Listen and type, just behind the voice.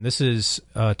This is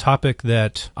a topic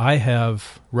that I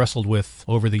have wrestled with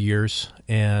over the years,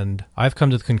 and I've come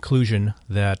to the conclusion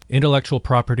that intellectual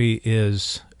property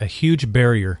is a huge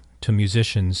barrier to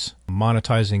musicians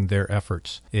monetizing their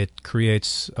efforts. It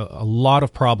creates a lot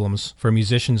of problems for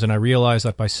musicians, and I realize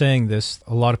that by saying this,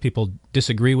 a lot of people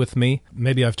disagree with me.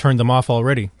 Maybe I've turned them off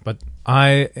already, but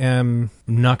I am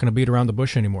not going to beat around the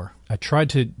bush anymore. I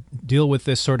tried to deal with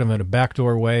this sort of in a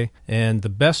backdoor way, and the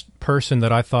best person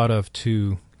that I thought of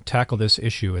to tackle this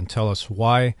issue and tell us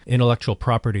why intellectual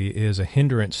property is a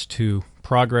hindrance to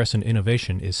progress and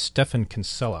innovation is Stefan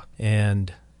Kinsella.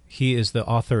 And he is the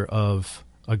author of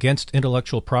Against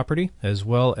Intellectual Property, as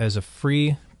well as a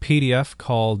free PDF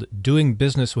called Doing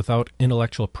Business Without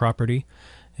Intellectual Property.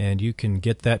 And you can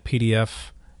get that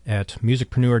PDF at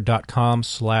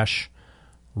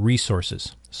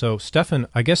musicpreneur.com/resources. So, Stefan,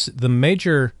 I guess the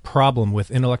major problem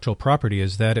with intellectual property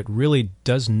is that it really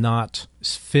does not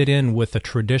fit in with the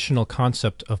traditional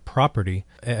concept of property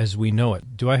as we know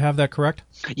it. Do I have that correct?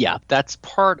 Yeah, that's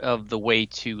part of the way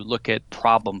to look at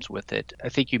problems with it. I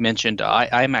think you mentioned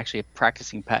I'm actually a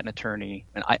practicing patent attorney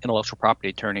and intellectual property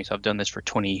attorney, so I've done this for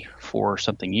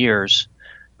 24-something years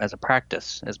as a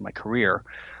practice, as my career.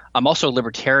 I'm also a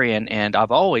libertarian, and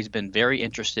I've always been very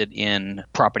interested in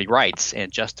property rights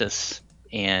and justice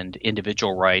and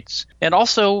individual rights, and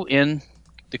also in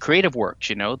the creative works,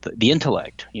 the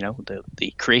intellect,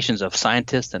 the creations of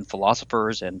scientists and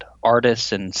philosophers and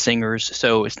artists and singers.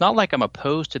 So it's not like I'm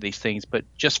opposed to these things, but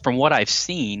just from what I've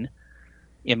seen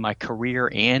in my career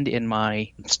and in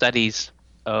my studies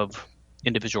of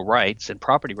individual rights and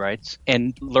property rights,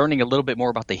 and learning a little bit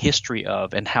more about the history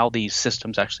of and how these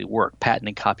systems actually work, patent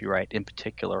and copyright in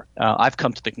particular, I've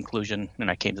come to the conclusion,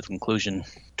 and I came to the conclusion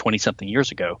 20-something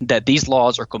years ago, that these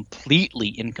laws are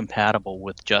completely incompatible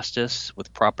with justice,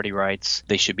 with property rights.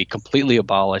 They should be completely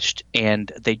abolished,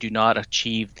 and they do not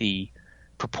achieve the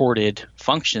purported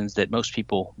functions that most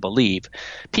people believe.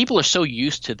 People are so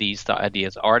used to these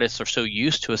ideas. Artists are so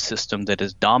used to a system that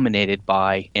is dominated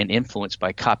by and influenced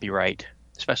by copyright,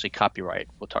 especially copyright.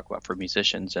 We'll talk about for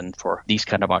musicians and for these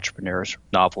kind of entrepreneurs,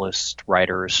 novelists,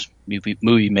 writers,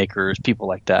 movie makers, people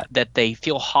like that, that they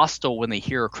feel hostile when they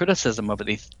hear a criticism of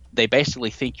it. They basically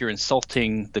think you're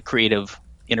insulting the creative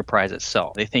enterprise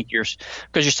itself. They think because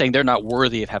you're saying they're not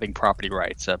worthy of having property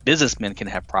rights. Businessmen can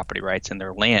have property rights in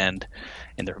their land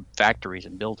and their factories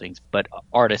and buildings, but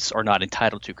artists are not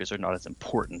entitled to because they're not as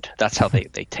important. That's how they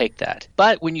take that.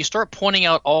 But when you start pointing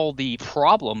out all the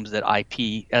problems that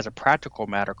IP as a practical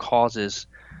matter causes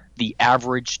the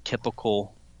average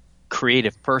typical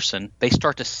creative person, they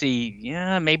start to see,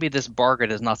 maybe this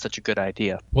bargain is not such a good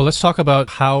idea. Well, let's talk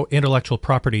about how intellectual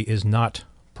property is not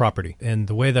property. And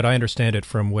the way that I understand it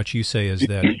from what you say is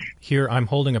that here I'm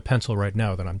holding a pencil right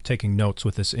now that I'm taking notes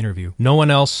with this interview. No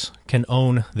one else can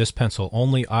own this pencil.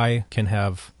 Only I can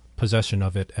have possession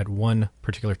of it at one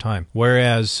particular time.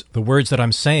 Whereas the words that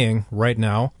I'm saying right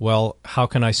now, well, how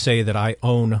can I say that I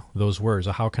own those words?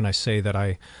 Or how can I say that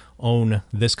I own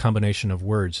this combination of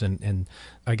words? And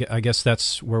I guess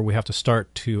that's where we have to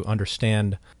start to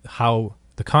understand how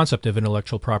the concept of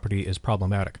intellectual property is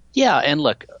problematic. Yeah, and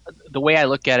look, the way I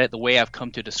look at it, the way I've come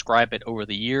to describe it over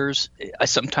the years, I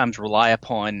sometimes rely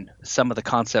upon some of the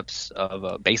concepts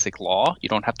of basic law. You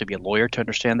don't have to be a lawyer to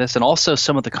understand this, and also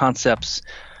some of the concepts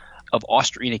of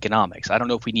Austrian economics. I don't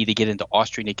know if we need to get into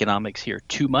Austrian economics here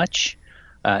too much.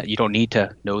 You don't need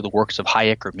to know the works of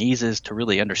Hayek or Mises to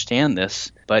really understand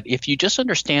this. But if you just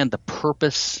understand the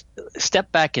purpose,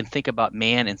 step back and think about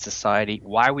man and society,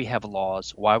 why we have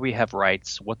laws, why we have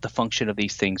rights, what the function of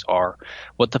these things are,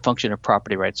 what the function of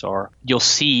property rights are, you'll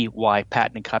see why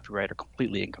patent and copyright are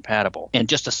completely incompatible. And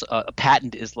just a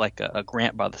patent is like a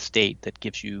grant by the state that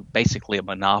gives you basically a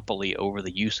monopoly over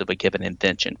the use of a given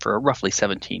invention for roughly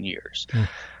 17 years.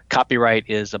 Copyright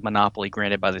is a monopoly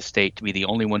granted by the state to be the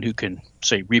only one who can,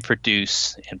 say,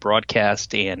 reproduce and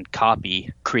broadcast and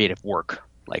copy creative work,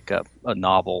 like a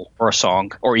novel or a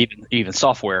song, or even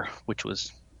software, which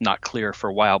was not clear for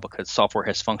a while because software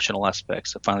has functional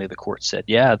aspects. So finally the court said,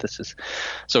 this is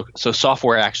so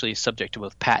software actually is subject to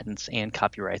both patents and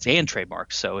copyrights and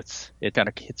trademarks. So it kind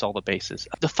of hits all the bases.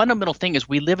 The fundamental thing is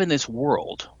we live in this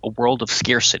world, a world of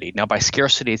scarcity. Now by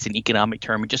scarcity, it's an economic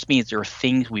term. It just means there are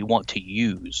things we want to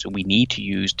use and we need to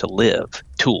use to live: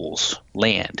 tools,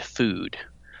 land, food,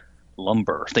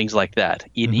 lumber, things like that,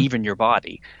 even your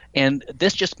body. And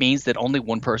this just means that only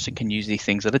one person can use these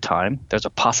things at a time. There's a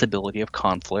possibility of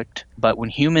conflict. But when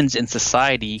humans in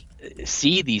society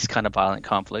see these kind of violent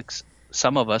conflicts,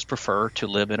 some of us prefer to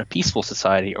live in a peaceful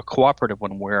society or cooperative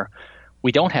one where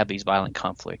we don't have these violent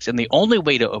conflicts. And the only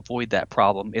way to avoid that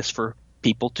problem is for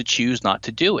people to choose not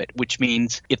to do it, which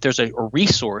means if there's a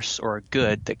resource or a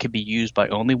good that can be used by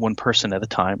only one person at a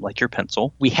time, like your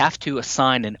pencil, we have to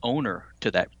assign an owner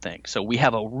to that thing. So we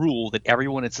have a rule that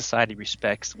everyone in society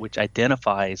respects, which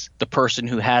identifies the person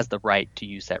who has the right to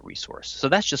use that resource. So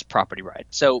that's just property right.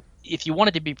 So if you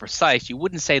wanted to be precise, you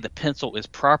wouldn't say the pencil is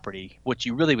property. What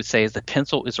you really would say is the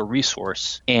pencil is a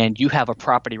resource and you have a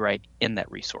property right in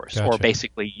that resource. Gotcha. Or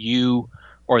basically you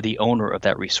or the owner of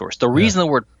that resource. The reason the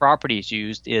word property is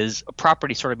used is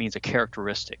property sort of means a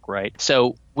characteristic, right?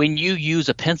 So when you use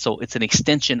a pencil, it's an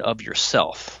extension of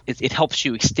yourself. It helps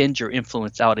you extend your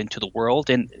influence out into the world.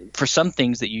 And for some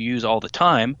things that you use all the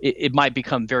time, it might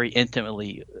become very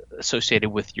intimately associated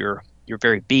with your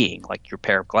very being, like your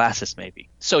pair of glasses maybe.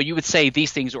 So you would say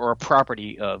these things are a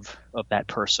property of that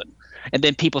person. And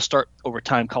then people start over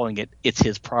time calling it's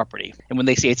his property. And when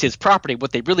they say it's his property,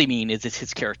 what they really mean is it's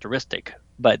his characteristic.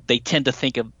 But they tend to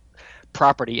think of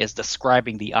property as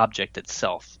describing the object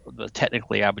itself.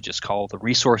 Technically, I would just call the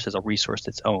resource as a resource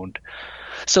that's owned.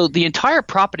 So the entire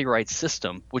property rights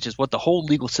system, which is what the whole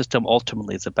legal system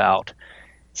ultimately is about,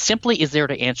 simply is there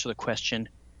to answer the question,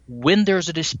 when there's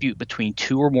a dispute between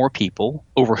two or more people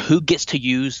over who gets to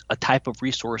use a type of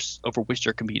resource over which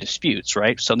there can be disputes,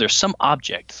 right? So there's some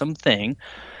object, something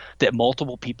that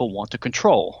multiple people want to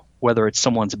control, whether it's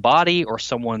someone's body or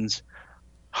someone's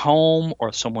home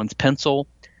or someone's pencil.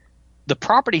 The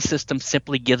property system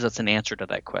simply gives us an answer to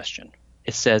that question.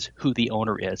 It says who the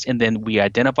owner is, and then we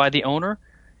identify the owner,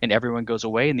 and everyone goes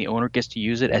away, and the owner gets to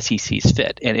use it as he sees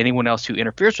fit. And anyone else who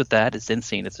interferes with that is then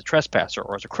seen as a trespasser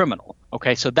or as a criminal.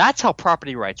 Okay, so that's how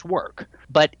property rights work.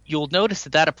 But you'll notice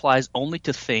that applies only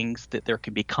to things that there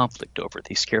can be conflict over,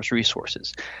 these scarce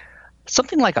resources.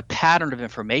 Something like a pattern of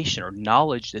information or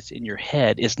knowledge that's in your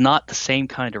head is not the same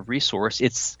kind of resource.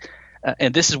 It's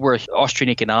and this is where Austrian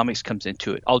economics comes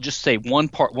into it. I'll just say one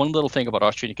little thing about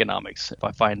Austrian economics. If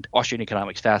I find Austrian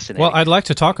economics fascinating. Well, I'd like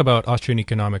to talk about Austrian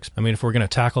economics. I mean, if we're going to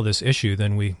tackle this issue,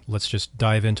 then let's just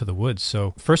dive into the woods.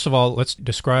 So first of all, let's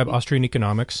describe Austrian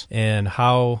economics and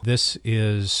how this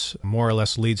is more or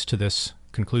less leads to this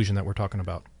conclusion that we're talking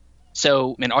about.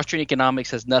 So, Austrian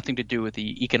economics has nothing to do with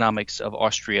the economics of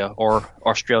Austria or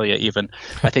Australia even.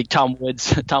 I think Tom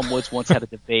Woods once had a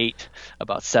debate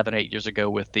about 7-8 years ago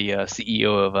with the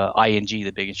CEO of ING,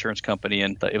 the big insurance company,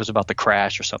 and it was about the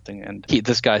crash or something. And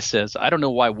this guy says, I don't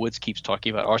know why Woods keeps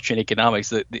talking about Austrian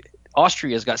economics.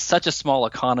 Austria's got such a small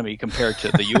economy compared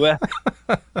to the U.S.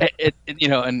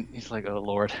 And he's like, oh,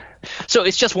 Lord. So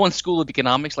it's just one school of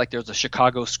economics. Like there's a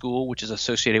Chicago school, which is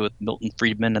associated with Milton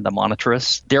Friedman and the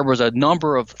monetarists. There was a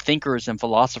number of thinkers and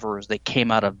philosophers that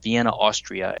came out of Vienna,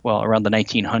 Austria, around the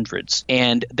 1900s.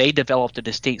 And they developed a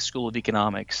distinct school of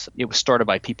economics. It was started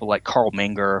by people like Karl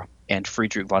Menger and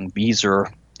Friedrich von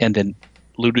Wieser, and then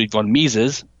Ludwig von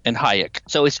Mises and Hayek.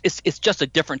 So it's just a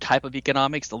different type of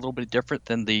economics, a little bit different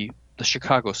than the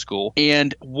Chicago school.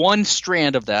 And one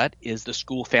strand of that is the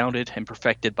school founded and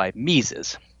perfected by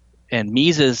Mises. And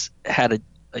Mises had a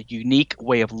unique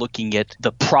way of looking at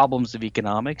the problems of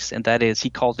economics, and that is he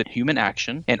calls it human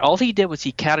action. And all he did was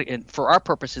and for our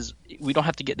purposes, we don't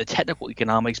have to get into technical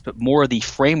economics, but more the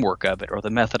framework of it or the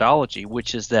methodology,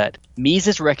 which is that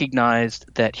Mises recognized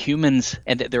that humans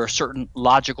and that there are certain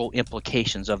logical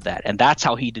implications of that. And that's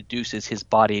how he deduces his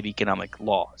body of economic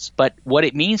laws. But what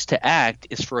it means to act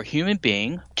is for a human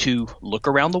being to look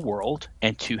around the world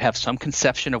and to have some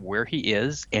conception of where he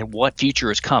is and what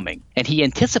future is coming. And he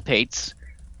anticipates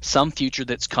some future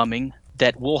that's coming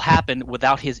that will happen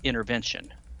without his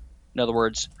intervention. In other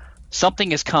words,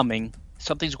 something is coming,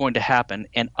 something's going to happen,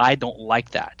 and I don't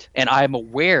like that. And I'm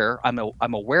aware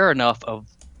enough of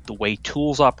the way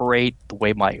tools operate, the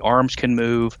way my arms can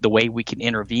move, the way we can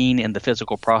intervene in the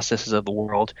physical processes of the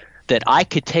world, that I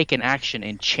could take an action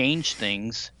and change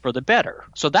things for the better.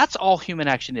 So that's all human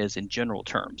action is in general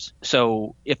terms.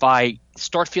 So if I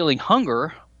start feeling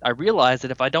hunger, I realize that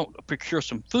if I don't procure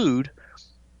some food,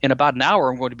 in about an hour,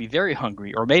 I'm going to be very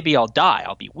hungry, or maybe I'll die.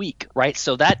 I'll be weak, right?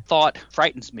 So that thought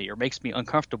frightens me or makes me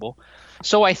uncomfortable.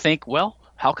 So I think, well,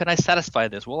 how can I satisfy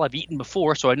this? Well, I've eaten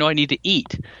before, so I know I need to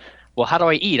eat. Well, how do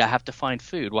I eat? I have to find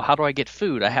food. Well, how do I get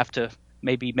food? I have to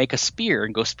maybe make a spear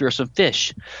and go spear some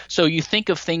fish. So you think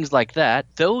of things like that.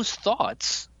 Those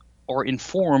thoughts are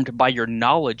informed by your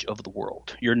knowledge of the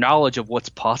world, your knowledge of what's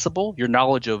possible, your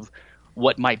knowledge of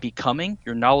what might be coming,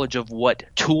 your knowledge of what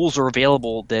tools are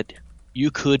available that you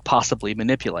could possibly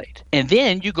manipulate. And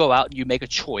then you go out and you make a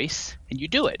choice and you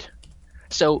do it.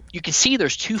 So you can see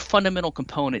there's two fundamental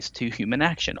components to human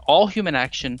action. All human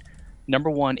action, number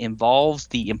one, involves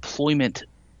the employment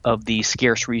of these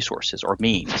scarce resources or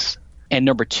means. And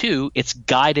number two, it's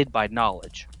guided by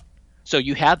knowledge. So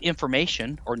you have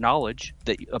information or knowledge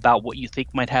about what you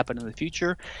think might happen in the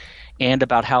future, and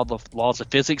about how the laws of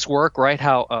physics work, right?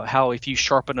 How if you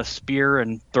sharpen a spear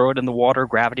and throw it in the water,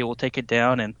 gravity will take it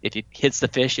down, and if it hits the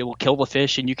fish, it will kill the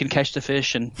fish, and you can catch the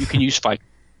fish, and you can use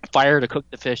fire to cook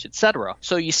the fish, etc.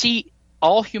 So you see,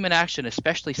 all human action,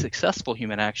 especially successful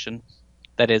human action,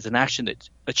 that is an action that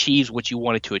achieves what you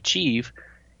wanted to achieve,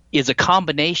 is a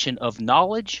combination of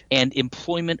knowledge and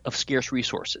employment of scarce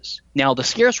resources. Now, the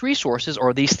scarce resources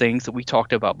are these things that we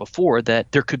talked about before,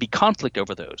 that there could be conflict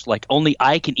over those. Like, only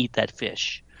I can eat that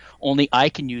fish. Only I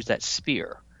can use that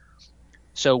spear.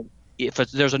 So if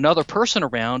there's another person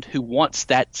around who wants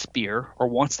that spear or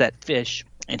wants that fish,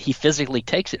 and he physically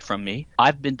takes it from me,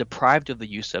 I've been deprived of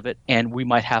the use of it, and we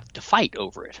might have to fight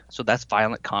over it. So that's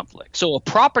violent conflict. So a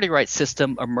property rights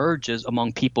system emerges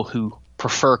among people who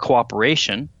prefer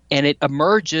cooperation, and it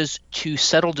emerges to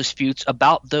settle disputes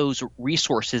about those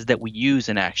resources that we use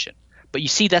in action. But you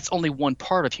see, that's only one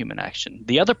part of human action.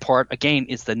 The other part, again,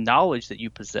 is the knowledge that you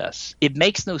possess. It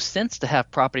makes no sense to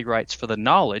have property rights for the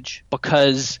knowledge,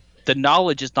 because the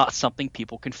knowledge is not something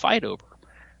people can fight over.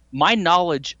 My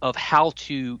knowledge of how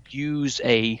to use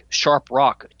a sharp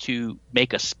rock to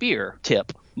make a spear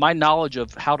tip, my knowledge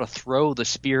of how to throw the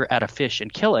spear at a fish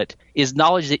and kill it, is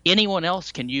knowledge that anyone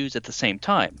else can use at the same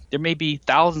time. There may be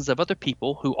thousands of other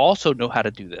people who also know how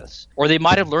to do this, or they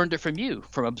might have learned it from you,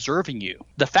 from observing you.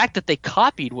 The fact that they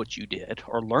copied what you did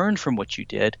or learned from what you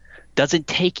did doesn't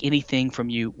take anything from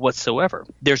you whatsoever.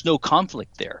 There's no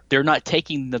conflict there. They're not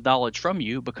taking the knowledge from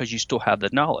you because you still have the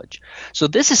knowledge. So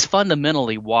this is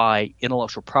fundamentally why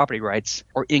intellectual property rights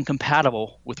are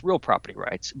incompatible with real property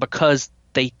rights, because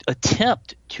they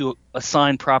attempt to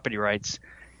assign property rights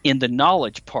in the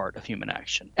knowledge part of human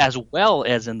action, as well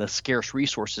as in the scarce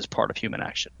resources part of human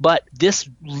action. But this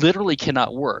literally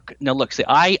cannot work. Now, look, see,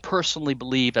 I personally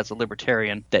believe as a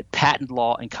libertarian that patent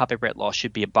law and copyright law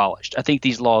should be abolished. I think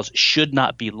these laws should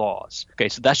not be laws. Okay,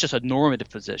 so that's just a normative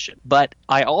position. But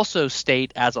I also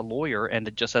state, as a lawyer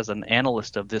and just as an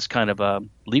analyst of this kind of a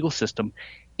legal system,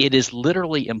 it is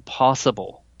literally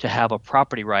impossible to have a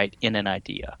property right in an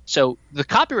idea. So the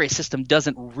copyright system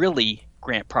doesn't really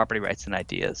grant property rights in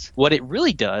ideas. What it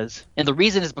really does, and the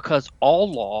reason is because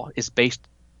all law is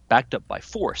backed up by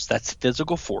force. That's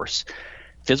physical force.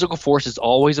 Physical force is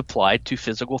always applied to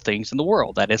physical things in the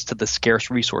world, that is, to the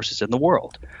scarce resources in the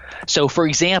world. So, for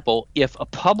example, if a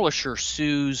publisher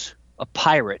sues a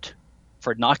pirate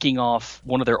for knocking off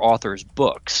one of their author's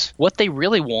books, what they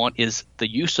really want is the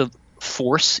use of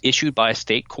force issued by a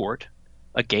state court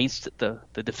against the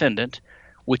defendant,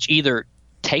 which either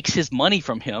takes his money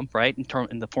from him, right,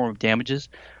 in the form of damages,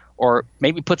 or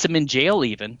maybe puts him in jail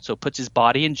even, so puts his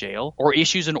body in jail, or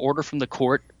issues an order from the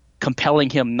court compelling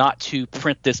him not to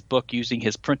print this book using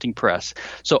his printing press.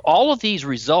 So all of these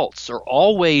results are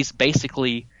always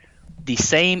basically the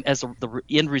same as the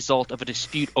end result of a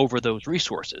dispute over those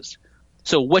resources.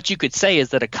 So what you could say is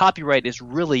that a copyright is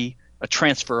really a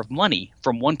transfer of money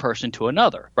from one person to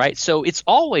another, right? So it's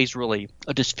always really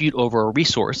a dispute over a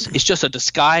resource. It's just a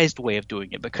disguised way of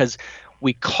doing it, because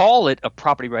we call it a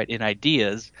property right in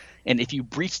ideas, and if you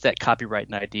breach that copyright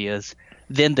in ideas,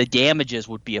 then the damages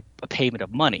would be a payment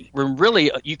of money. When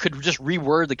really, you could just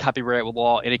reword the copyright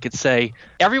law, and it could say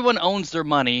everyone owns their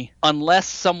money unless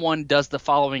someone does the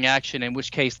following action, in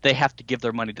which case they have to give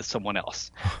their money to someone else.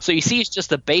 So you see, it's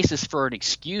just a basis for an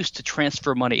excuse to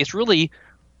transfer money. It's really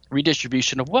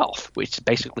redistribution of wealth, which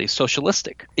basically is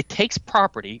socialistic. It takes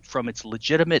property from its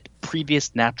legitimate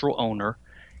previous natural owner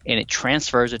and it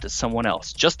transfers it to someone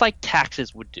else, just like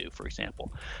taxes would do, for example.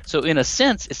 So in a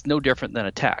sense, it's no different than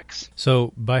a tax.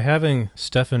 So by having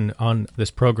Stefan on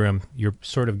this program, you're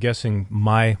sort of guessing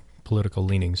my political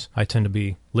leanings. I tend to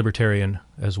be libertarian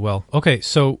as well. Okay,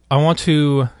 so I want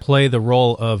to play the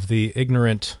role of the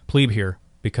ignorant plebe here,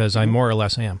 because I more or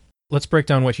less am. Let's break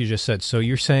down what you just said. So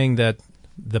you're saying that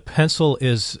the pencil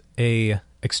is a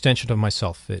extension of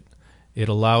myself. It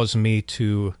allows me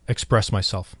to express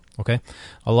myself. Okay?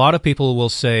 A lot of people will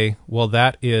say, well,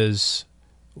 that is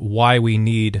why we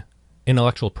need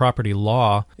intellectual property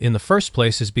law in the first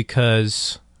place, is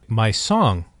because my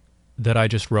song that I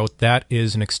just wrote, that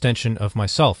is an extension of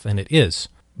myself, and it is.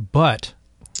 But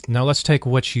now let's take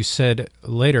what you said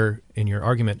later in your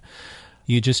argument.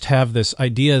 You just have this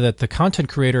idea that the content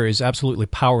creator is absolutely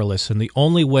powerless, and the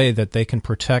only way that they can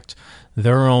protect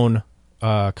their own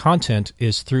content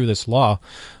is through this law.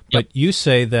 But you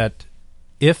say that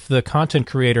if the content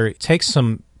creator takes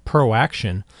some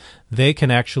proaction, they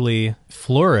can actually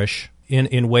flourish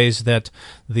in ways that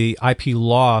the IP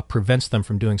law prevents them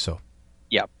from doing so.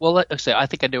 Yeah. Well, let's say I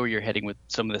think I know where you're heading with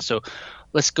some of this. So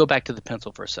let's go back to the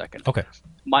pencil for a second. Okay.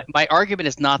 My argument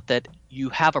is not that you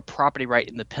have a property right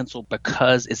in the pencil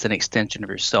because it's an extension of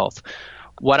yourself.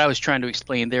 What I was trying to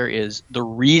explain there is the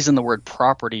reason the word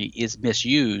property is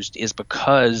misused is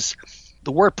because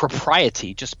the word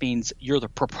propriety just means you're the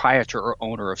proprietor or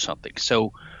owner of something.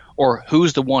 So, or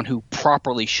who's the one who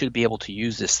properly should be able to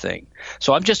use this thing.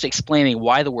 So I'm just explaining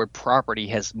why the word property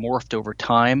has morphed over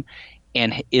time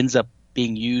and ends up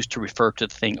being used to refer to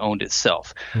the thing owned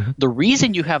itself. Hmm. The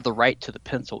reason you have the right to the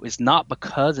pencil is not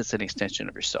because it's an extension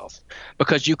of yourself,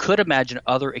 because you could imagine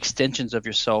other extensions of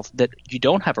yourself that you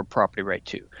don't have a property right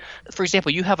to. For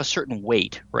example, you have a certain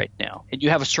weight right now, and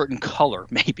you have a certain color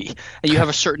maybe, and you have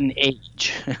a certain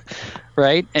age,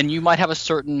 right? And you might have a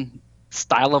certain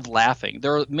style of laughing.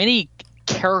 There are many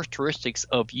characteristics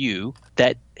of you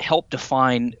that help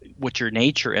define what your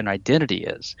nature and identity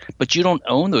is, but you don't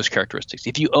own those characteristics.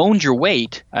 If you owned your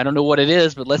weight, I don't know what it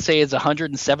is, but let's say it's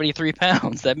 173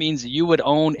 pounds. That means you would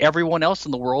own everyone else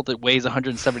in the world that weighs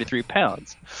 173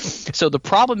 pounds. So the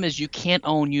problem is you can't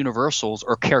own universals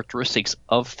or characteristics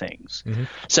of things. Hmm.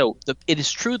 So it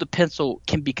is true the pencil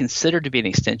can be considered to be an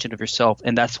extension of yourself,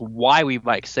 and that's why we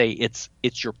might say it's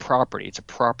your property. It's a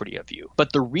property of you.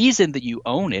 But the reason that you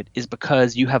own it is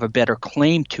because you have a better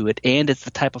claim to it, and it's the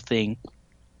type of thing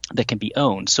that can be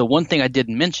owned. So one thing I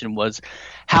didn't mention was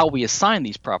how we assign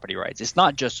these property rights. It's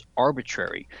not just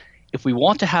arbitrary. If we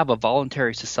want to have a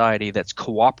voluntary society that's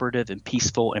cooperative and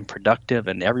peaceful and productive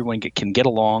and everyone can get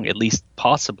along, at least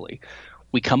possibly,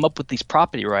 we come up with these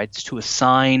property rights to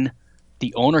assign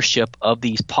the ownership of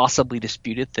these possibly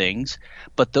disputed things,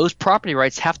 but those property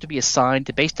rights have to be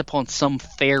assigned based upon some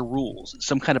fair rules,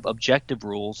 some kind of objective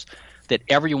rules that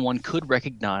everyone could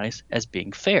recognize as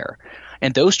being fair.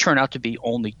 And those turn out to be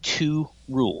only two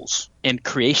rules. And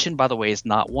creation, by the way, is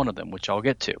not one of them, which I'll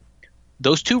get to.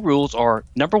 Those two rules are,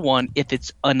 number one, if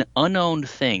it's an unowned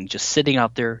thing just sitting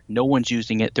out there, no one's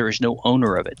using it, there is no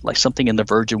owner of it, like something in the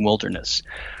virgin wilderness.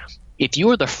 If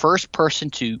you are the first person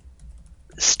to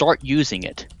start using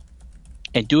it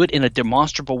and do it in a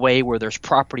demonstrable way where there's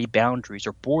property boundaries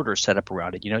or borders set up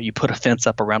around it, you put a fence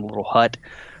up around a little hut.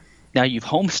 Now you've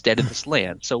homesteaded this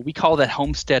land. So we call that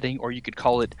homesteading, or you could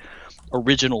call it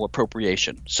original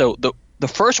appropriation. So the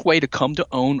first way to come to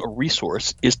own a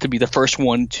resource is to be the first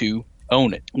one to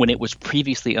own it when it was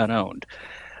previously unowned.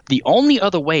 The only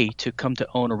other way to come to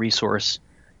own a resource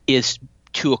is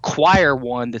to acquire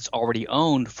one that's already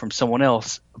owned from someone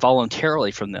else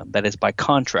voluntarily from them, that is by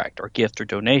contract or gift or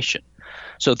donation.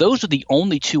 So those are the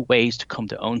only two ways to come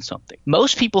to own something.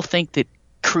 Most people think that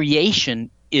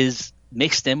creation is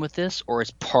mixed in with this, or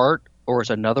as part, or as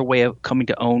another way of coming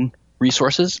to own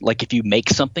resources. Like if you make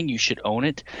something, you should own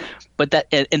it. But that,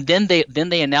 and then they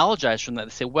analogize from that.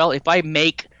 They say, well, if I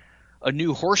make a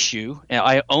new horseshoe and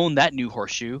I own that new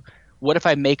horseshoe, what if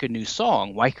I make a new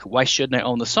song? Why shouldn't I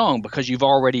own the song? Because you've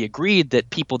already agreed that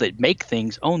people that make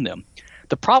things own them.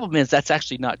 The problem is that's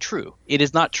actually not true. It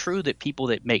is not true that people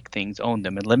that make things own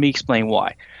them. And let me explain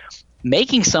why.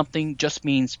 Making something just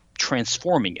means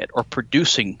transforming it or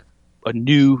producing a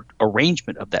new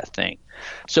arrangement of that thing.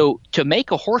 So to make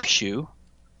a horseshoe,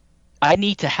 I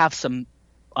need to have some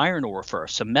iron ore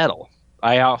first, some metal.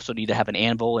 I also need to have an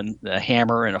anvil and a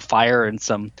hammer and a fire and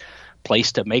some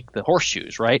place to make the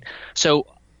horseshoes, right? So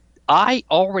I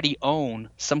already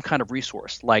own some kind of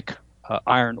resource like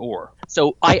iron ore.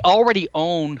 So I already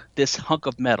own this hunk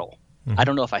of metal. Mm-hmm. I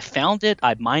don't know if I found it,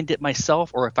 I mined it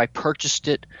myself, or if I purchased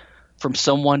it from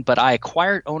someone, but I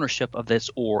acquired ownership of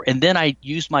this ore, and then I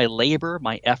used my labor,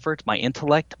 my effort, my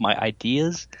intellect, my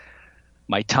ideas,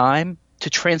 my time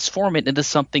to transform it into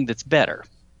something that's better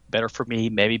for me,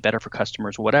 maybe better for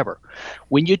customers, whatever.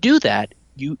 When you do that,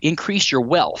 you increase your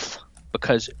wealth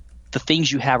because the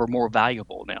things you have are more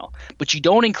valuable now, but you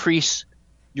don't increase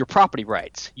your property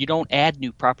rights. You don't add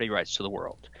new property rights to the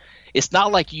world. It's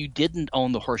not like you didn't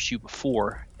own the horseshoe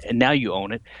before and now you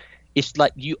own it. It's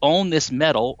like you own this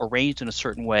metal arranged in a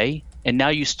certain way, and now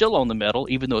you still own the metal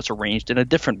even though it's arranged in a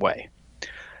different way.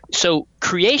 So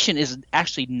creation is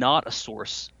actually not a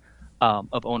source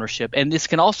of ownership. And this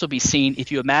can also be seen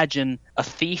if you imagine a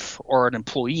thief or an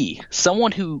employee,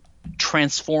 someone who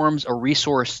transforms a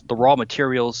resource, the raw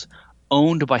materials,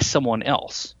 owned by someone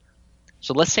else.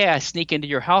 So let's say I sneak into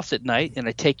your house at night and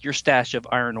I take your stash of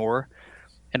iron ore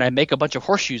and I make a bunch of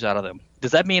horseshoes out of them.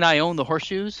 Does that mean I own the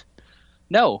horseshoes?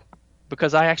 No,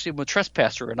 because I actually am a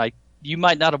trespasser, and you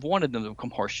might not have wanted them to become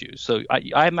horseshoes. So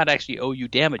I might actually owe you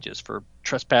damages for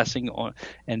trespassing on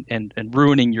and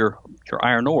ruining your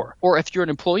iron ore. Or if you're an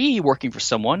employee working for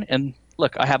someone, and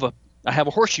look, I have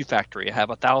a horseshoe factory. I have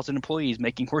 1,000 employees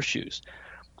making horseshoes.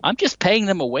 I'm just paying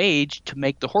them a wage to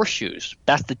make the horseshoes.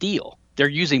 That's the deal. They're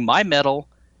using my metal,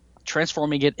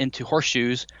 transforming it into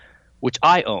horseshoes, which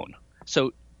I own.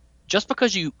 So just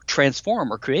because you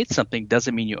transform or create something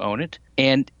doesn't mean you own it.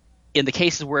 And in the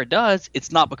cases where it does,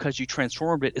 it's not because you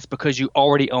transformed it. It's because you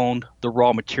already owned the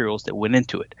raw materials that went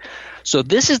into it. So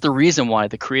this is the reason why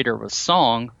the creator of a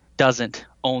song doesn't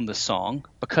own the song,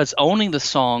 because owning the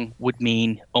song would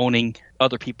mean owning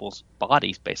other people's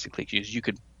bodies, basically, because you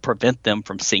could prevent them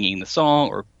from singing the song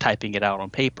or typing it out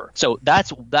on paper. So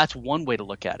that's one way to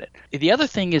look at it. The other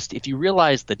thing is, if you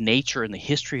realize the nature and the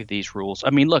history of these rules,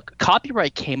 I mean, look,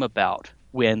 copyright came about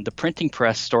when the printing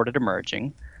press started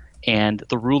emerging and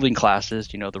the ruling classes,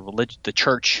 the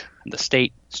church and the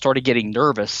state started getting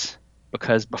nervous,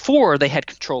 because before they had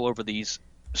control over these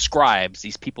scribes,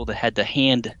 these people that had to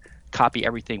hand copy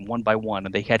everything one by one,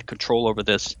 and they had control over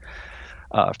this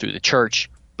through the church.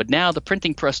 But now the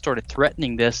printing press started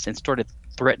threatening this and started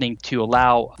threatening to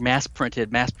allow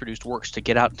mass-printed, mass-produced works to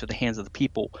get out into the hands of the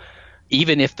people,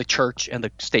 even if the church and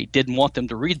the state didn't want them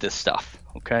to read this stuff,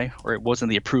 okay, or it wasn't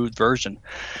the approved version.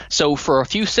 So for a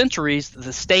few centuries,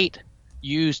 the state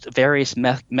used various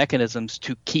mechanisms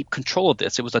to keep control of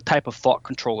this. It was a type of thought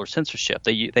control or censorship.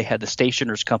 They had the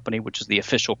Stationers' Company, which is the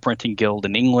official printing guild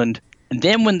in England. And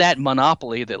then when that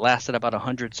monopoly that lasted about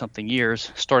 100-something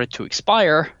years started to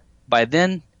expire, by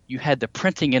then you had the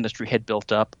printing industry had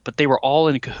built up, but they were all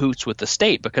in cahoots with the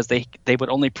state, because they would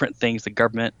only print things the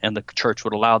government and the church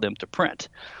would allow them to print.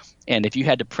 And if you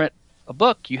had to print a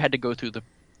book, you had to go through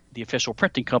the official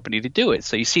printing company to do it.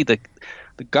 So you see the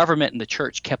government and the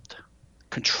church kept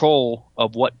control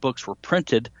of what books were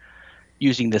printed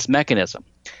using this mechanism.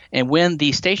 And when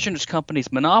the Stationers'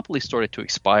 Company's monopoly started to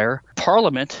expire,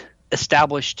 Parliament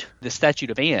established the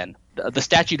Statute of Anne. The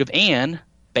Statute of Anne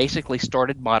basically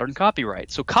started modern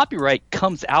copyright. So copyright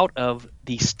comes out of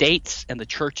the states and the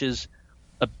church's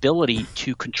ability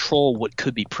to control what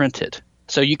could be printed.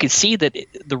 So you can see that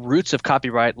the roots of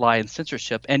copyright lie in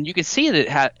censorship, and you can see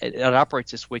that it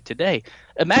operates this way today.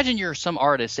 Imagine you're some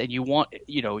artist and you want,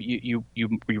 you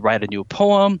write a new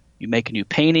poem, you make a new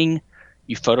painting,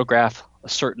 you photograph a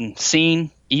certain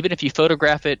scene. Even if you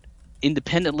photograph it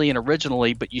independently and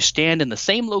originally, but you stand in the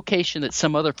same location that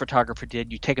some other photographer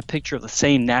did, you take a picture of the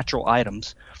same natural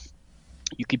items,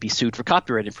 you could be sued for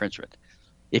copyright infringement.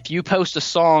 If you post a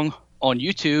song on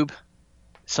YouTube,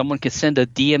 someone could send a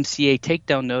DMCA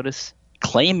takedown notice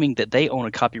claiming that they own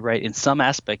a copyright in some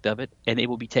aspect of it, and it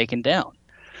will be taken down.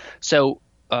 So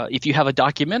if you have a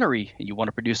documentary and you want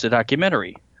to produce a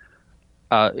documentary,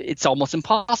 it's almost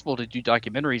impossible to do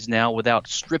documentaries now without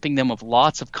stripping them of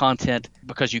lots of content,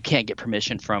 because you can't get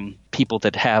permission from people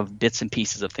that have bits and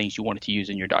pieces of things you wanted to use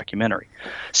in your documentary.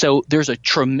 So there's a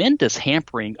tremendous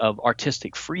hampering of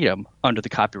artistic freedom under the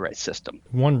copyright system.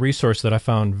 One resource that I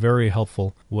found very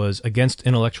helpful was Against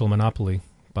Intellectual Monopoly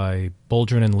by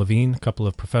Boldrin and Levine, a couple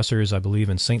of professors, I believe,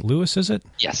 in St. Louis, is it?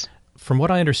 Yes. From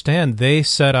what I understand, they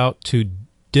set out to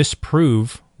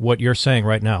disprove what you're saying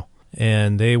right now.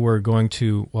 And they were going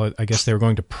to,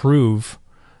 prove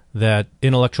that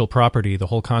intellectual property, the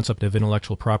whole concept of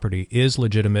intellectual property, is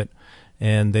legitimate.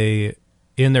 And they,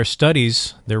 in their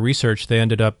studies, their research, they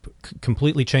ended up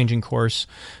completely changing course,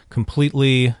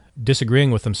 completely disagreeing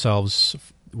with themselves,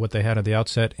 what they had at the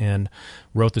outset, and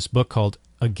wrote this book called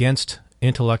Against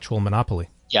Intellectual Monopoly.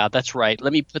 Yeah, that's right.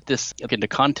 Let me put this into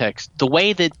context. The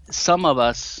way that some of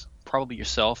us, probably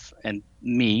yourself and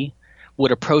me,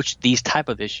 would approach these type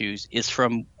of issues is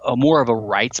from a more of a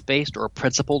rights-based or a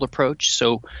principled approach.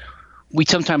 So we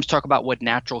sometimes talk about what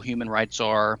natural human rights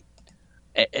are,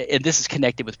 and this is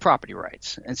connected with property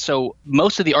rights. And so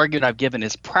most of the argument I've given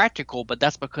is practical, but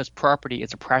that's because property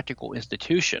is a practical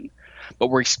institution. But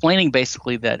we're explaining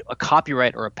basically that a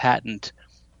copyright or a patent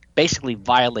basically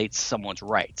violates someone's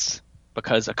rights,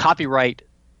 because a copyright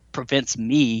prevents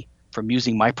me from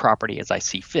using my property as I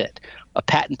see fit. A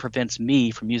patent prevents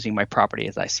me from using my property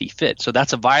as I see fit. So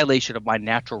that's a violation of my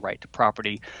natural right to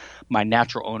property, my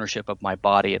natural ownership of my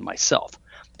body and myself.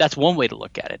 That's one way to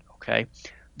look at it, okay?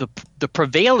 The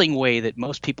prevailing way that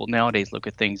most people nowadays look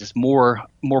at things is more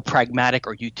pragmatic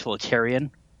or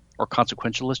utilitarian or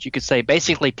consequentialist, you could say.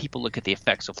 Basically, people look at the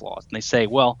effects of laws and they say,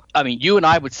 well, I mean, you and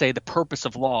I would say the purpose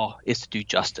of law is to do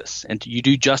justice, and you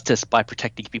do justice by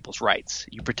protecting people's rights.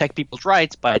 You protect people's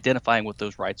rights by identifying what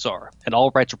those rights are, and all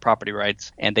rights are property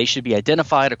rights, and they should be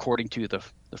identified according to the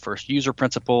first user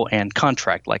principle and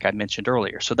contract, like I mentioned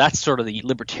earlier. So that's sort of the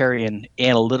libertarian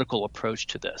analytical approach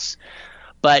to this.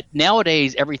 But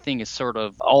nowadays, everything is sort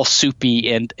of all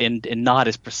soupy and not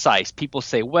as precise. People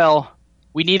say, well,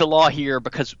 we need a law here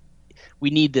because we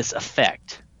need this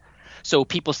effect. So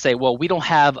people say, well, we don't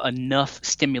have enough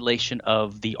stimulation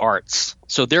of the arts.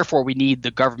 So therefore, we need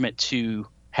the government to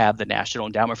have the National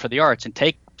Endowment for the Arts and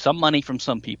take some money from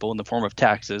some people in the form of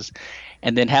taxes,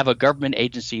 and then have a government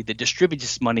agency that distributes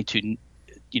this money to,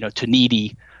 to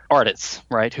needy artists,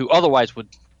 right, who otherwise would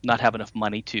not have enough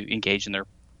money to engage in their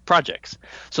projects.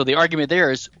 So the argument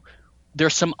there is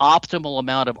there's some optimal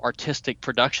amount of artistic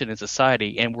production in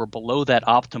society, and we're below that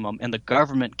optimum, and the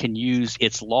government can use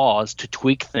its laws to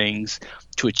tweak things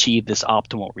to achieve this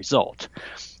optimal result.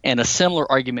 And a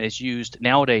similar argument is used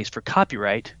nowadays for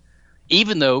copyright.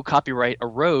 Even though copyright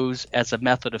arose as a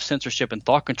method of censorship and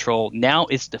thought control, now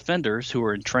its defenders, who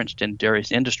are entrenched in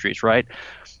various industries, right,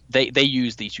 they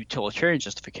use these utilitarian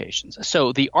justifications.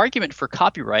 So the argument for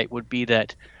copyright would be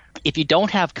that if you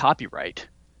don't have copyright,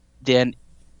 then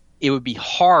it would be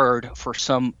hard for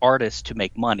some artists to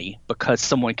make money because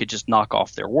someone could just knock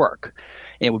off their work.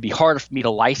 And it would be harder for me to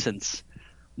license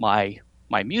my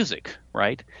music,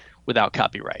 right, without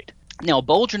copyright. Now,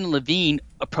 Bolger and Levine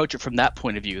approach it from that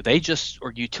point of view. They just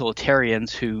are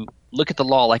utilitarians who look at the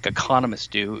law like economists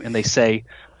do, and they say,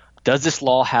 does this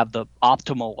law have the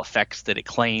optimal effects that it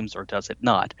claims, or does it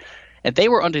not? And they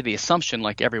were under the assumption,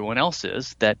 like everyone else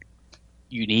is, that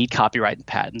you need copyright and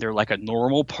patent. They're like a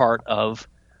normal part of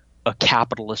a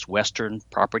capitalist Western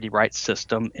property rights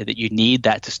system, and that you need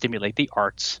that to stimulate the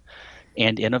arts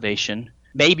and innovation.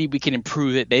 Maybe we can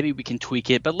improve it, maybe we can tweak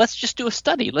it, but let's just do a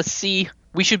study. Let's see.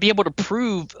 We should be able to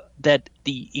prove that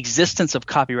the existence of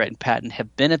copyright and patent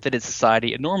have benefited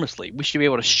society enormously. We should be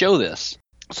able to show this.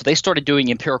 So they started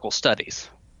doing empirical studies,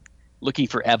 looking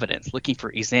for evidence, looking for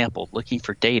examples, looking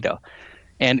for data.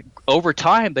 And over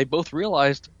time, they both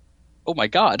realized, oh my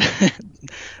God,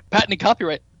 patent and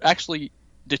copyright actually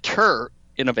deter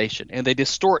innovation, and they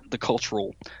distort the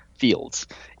cultural fields,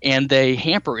 and they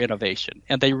hamper innovation,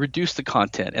 and they reduce the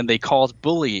content, and they cause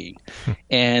bullying,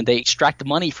 and they extract the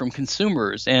money from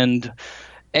consumers, and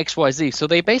XYZ. So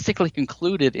they basically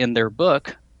concluded in their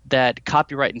book that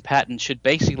copyright and patent should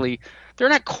basically – they're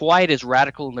not quite as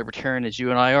radical and libertarian as you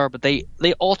and I are, but they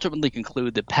ultimately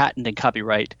conclude that patent and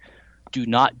copyright do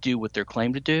not do what they're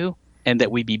claimed to do, and that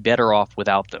we'd be better off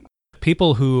without them.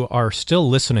 People who are still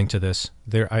listening to this,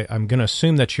 I'm going to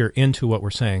assume that you're into what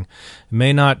we're saying,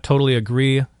 may not totally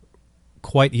agree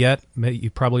quite yet.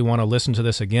 You probably want to listen to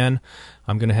this again.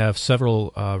 I'm going to have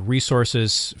several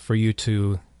resources for you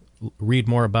to read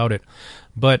more about it.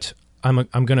 But I'm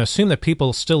going to assume that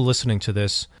people still listening to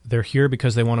this, they're here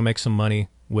because they want to make some money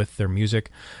with their music.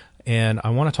 And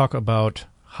I want to talk about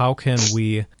how can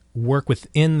we work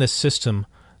within the system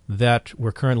that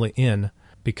we're currently in,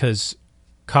 because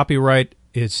copyright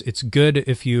it's good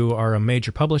if you are a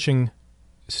major publishing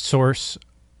source,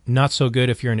 not so good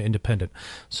if you're an independent.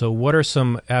 So what are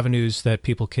some avenues that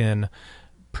people can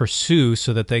pursue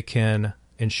so that they can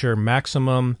ensure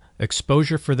maximum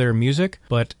exposure for their music,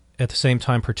 but at the same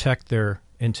time protect their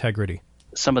integrity?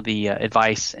 Some of the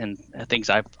advice and things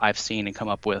I've seen and come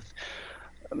up with,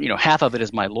 half of it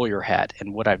is my lawyer hat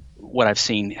and what I've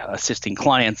seen assisting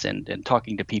clients and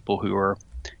talking to people who are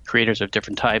creators of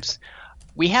different types.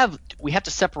 We have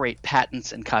to separate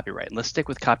patents and copyright. And let's stick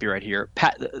with copyright here.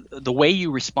 The way you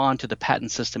respond to the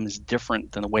patent system is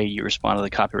different than the way you respond to the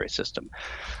copyright system.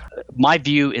 My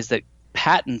view is that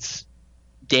patents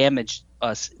damage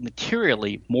us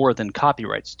materially more than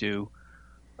copyrights do.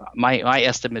 My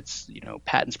estimates,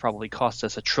 patents probably cost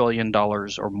us $1 trillion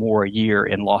or more a year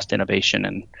in lost innovation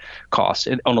and costs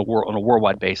on a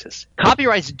worldwide basis.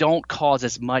 Copyrights don't cause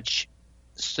as much,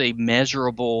 say,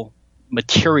 measurable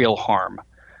material harm,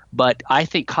 but I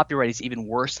think copyright is even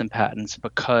worse than patents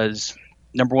because,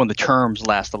 number one, the terms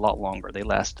last a lot longer. They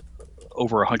last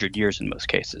over 100 years in most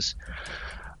cases.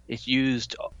 It's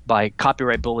used by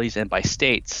copyright bullies and by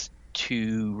states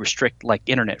to restrict, like,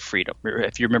 internet freedom.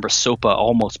 If you remember, SOPA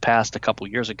almost passed a couple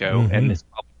years ago, and it's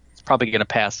probably going to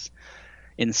pass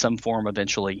in some form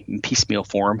eventually, in piecemeal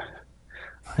form.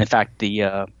 In fact,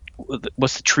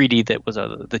 what's the treaty that was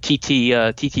the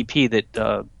TTP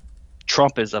that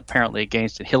Trump is apparently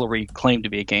against and Hillary claimed to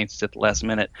be against at the last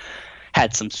minute,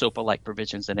 had some SOPA-like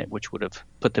provisions in it, which would have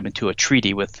put them into a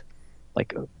treaty with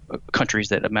countries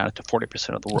that amounted to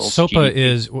 40% of the world's SOPA GDP.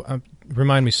 is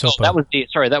remind me.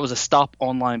 SOPA. That was a Stop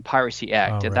Online Piracy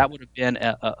Act, and right. that would have been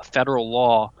a federal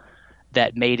law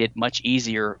that made it much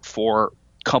easier for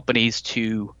companies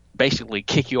to basically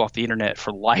kick you off the internet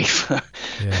for life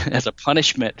as a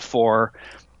punishment for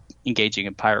engaging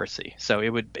in piracy. So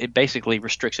it basically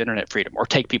restricts internet freedom or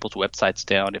take people's websites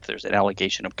down if there's an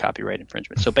allegation of copyright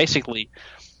infringement. So basically,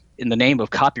 in the name of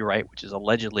copyright, which is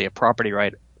allegedly a property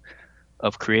right,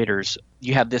 of creators,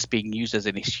 you have this being used as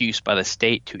an excuse by the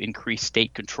state to increase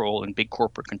state control and big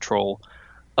corporate control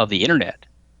of the internet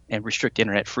and restrict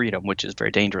internet freedom, which is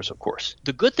very dangerous, of course.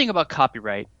 The good thing about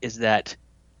copyright is that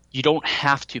you don't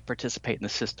have to participate in the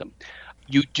system.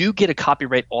 You do get a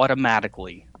copyright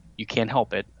automatically. You can't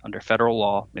help it under federal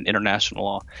law and international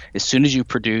law. As soon as you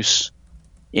produce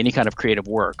any kind of creative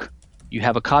work, you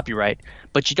have a copyright,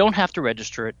 but you don't have to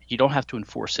register it. You don't have to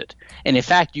enforce it. And in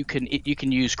fact, you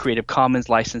can use Creative Commons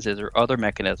licenses or other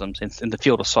mechanisms. In the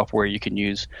field of software, you can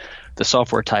use the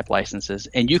software type licenses,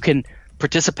 and you can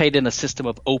participate in a system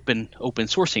of open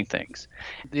sourcing things.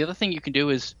 The other thing you can do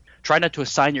is try not to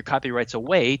assign your copyrights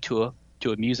away to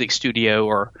a music studio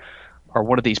or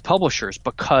one of these publishers,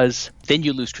 because then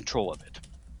you lose control of it.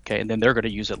 Okay, and then they're going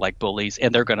to use it like bullies,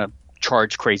 and they're going to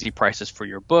charge crazy prices for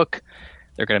your book.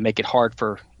 They're going to make it hard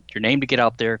for your name to get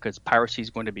out there because piracy is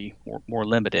going to be more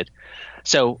limited.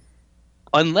 So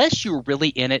unless you're really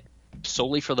in it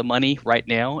solely for the money right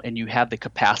now, and you have the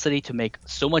capacity to make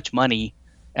so much money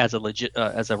as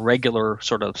a regular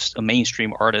sort of a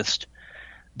mainstream artist,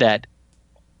 that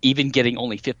even getting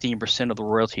only 15% of the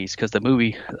royalties, because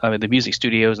the music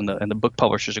studios and the book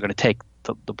publishers are going to take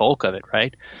the bulk of it,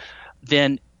 right?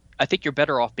 Then I think you're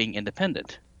better off being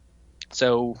independent.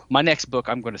 So my next book,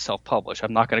 I'm going to self-publish.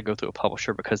 I'm not going to go through a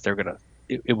publisher because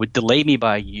it would delay me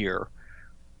by a year.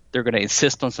 They're going to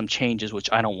insist on some changes, which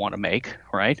I don't want to make,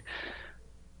 right?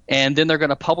 And then they're going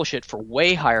to publish it for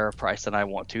way higher price than I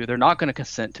want to. They're not going to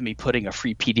consent to me putting a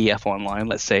free PDF online,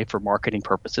 let's say, for marketing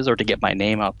purposes or to get my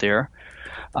name out there.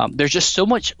 There's just so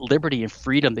much liberty and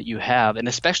freedom that you have, and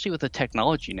especially with the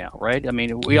technology now, right? I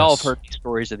mean, we all have heard these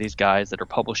stories of these guys that are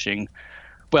publishing.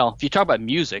 Well, if you talk about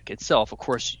music itself, of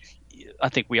course, I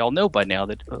think we all know by now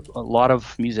that a lot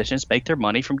of musicians make their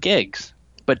money from gigs.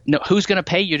 But no, who's going to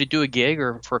pay you to do a gig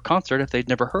or for a concert if they've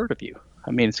never heard of you?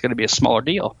 I mean, it's going to be a smaller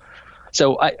deal.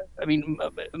 So, I mean,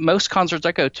 most concerts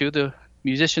I go to, the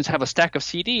musicians have a stack of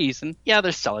CDs, and yeah,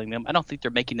 they're selling them. I don't think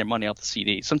they're making their money off the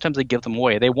CDs. Sometimes they give them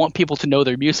away. They want people to know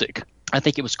their music. I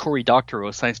think it was Cory Doctorow,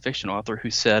 a science fiction author,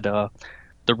 who said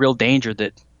the real danger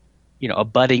that a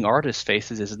budding artist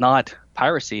faces is not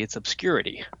piracy, it's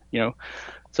obscurity.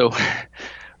 So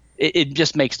it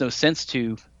just makes no sense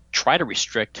to try to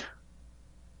restrict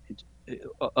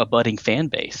a budding fan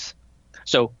base.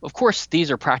 So, of course,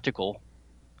 these are practical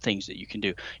things that you can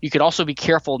do. You could also be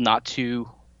careful not to,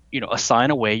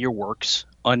 assign away your works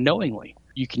unknowingly.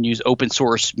 You can use open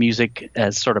source music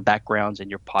as sort of backgrounds in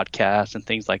your podcast and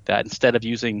things like that, instead of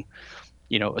using,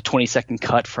 a 20-second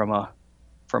cut from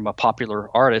a popular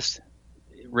artist,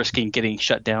 risking getting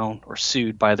shut down or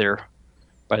sued by their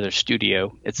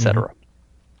studio, etc. Mm-hmm.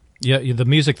 Yeah, the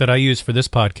music that I use for this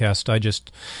podcast,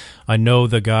 I know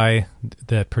the guy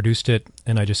that produced it,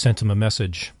 and I just sent him a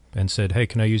message and said, "Hey,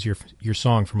 can I use your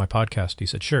song for my podcast?" He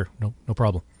said, "Sure, no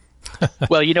problem."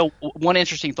 Well, one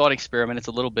interesting thought experiment, it's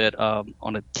a little bit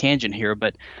on a tangent here,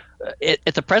 but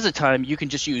at the present time, you can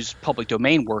just use public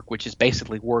domain work, which is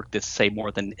basically work that's, say,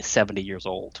 more than 70 years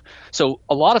old. So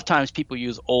a lot of times people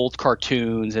use old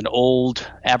cartoons and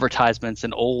old advertisements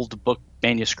and old book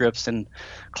manuscripts and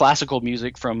classical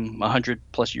music from 100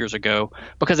 plus years ago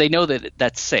because they know that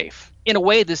that's safe. In a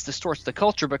way, this distorts the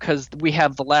culture because we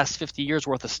have the last 50 years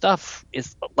worth of stuff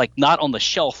is like not on the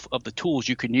shelf of the tools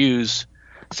you can use.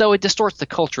 So it distorts the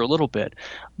culture a little bit.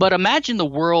 But imagine the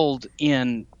world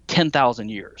in 10,000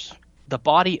 years. The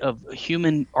body of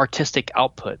human artistic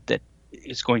output that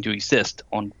is going to exist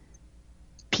on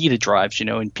peta drives,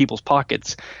 in people's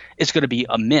pockets, is going to be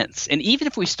immense. And even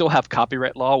if we still have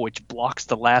copyright law, which blocks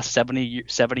the last 70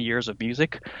 years of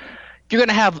music, you're going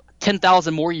to have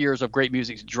 10,000 more years of great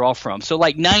music to draw from. So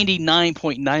like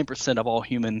 99.9% of all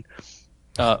human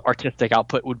artistic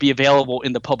output would be available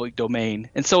in the public domain.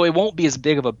 And so it won't be as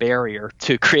big of a barrier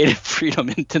to creative freedom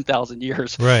in 10,000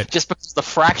 years. Right. Just because the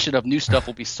fraction of new stuff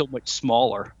will be so much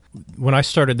smaller. When I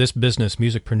started this business,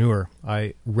 Musicpreneur,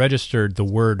 I registered the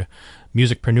word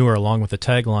Musicpreneur along with the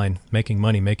tagline, making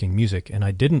money, making music. And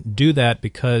I didn't do that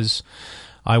because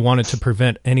I wanted to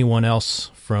prevent anyone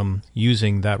else from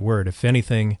using that word. If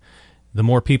anything, the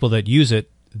more people that use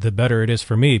it, the better it is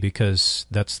for me because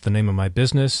that's the name of my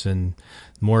business, and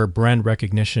more brand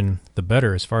recognition, the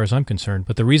better as far as I'm concerned.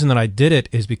 But the reason that I did it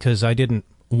is because I didn't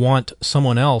want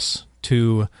someone else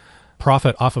to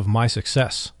profit off of my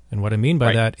success. And what I mean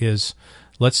by that is,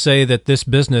 let's say that this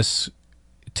business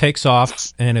takes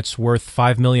off and it's worth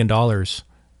 $5 million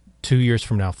 2 years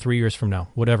from now, 3 years from now,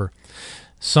 whatever.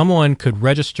 Someone could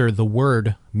register the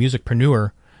word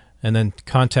Musicpreneur and then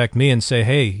contact me and say,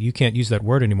 "Hey, you can't use that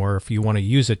word anymore. If you want to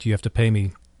use it, you have to pay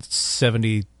me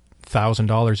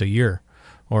 $70,000 a year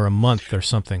or a month or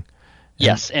something."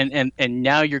 Yes, and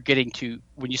now you're getting to,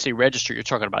 when you say register, you're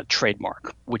talking about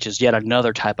trademark, which is yet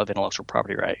another type of intellectual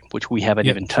property right, which we haven't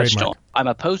even touched on. I'm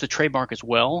opposed to trademark as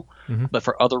well, but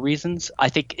for other reasons. I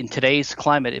think in today's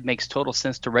climate, it makes total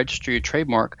sense to register your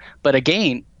trademark. But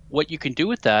again, what you can do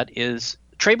with that is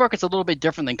trademark is a little bit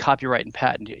different than copyright and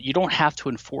patent. You don't have to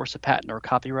enforce a patent or a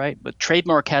copyright, but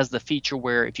trademark has the feature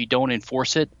where if you don't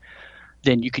enforce it,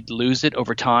 then you could lose it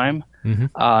over time.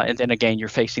 And then again, you're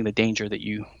facing the danger that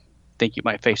you think you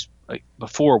might face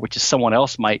before, which is someone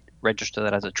else might register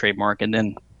that as a trademark and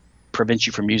then prevent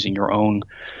you from using your own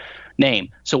name.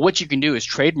 So what you can do is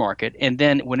trademark it, and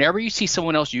then whenever you see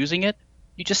someone else using it,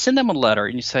 you just send them a letter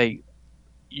and you say,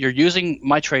 you're using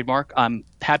my trademark. I'm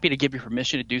happy to give you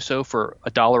permission to do so for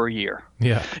 $1 a year.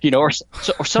 Yeah. Or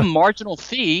some marginal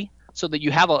fee so that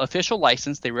you have an official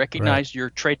license. They recognize your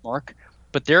trademark,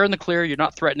 but they're in the clear. You're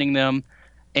not threatening them.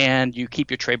 And you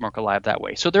keep your trademark alive that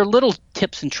way. So there are little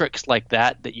tips and tricks like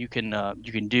that you can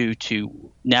do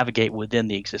to navigate within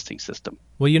the existing system.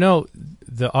 Well,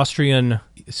 the Austrian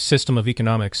system of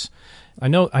economics. I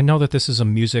know that this is a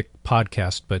music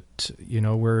podcast, but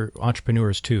we're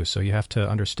entrepreneurs too, so you have to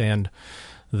understand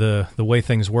the way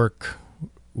things work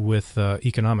with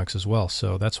economics as well.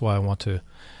 So that's why and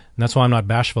that's why I'm not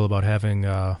bashful about having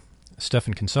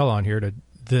Stefan Kinsella on here.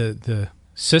 The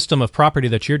system of property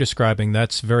that you're describing,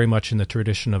 that's very much in the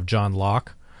tradition of John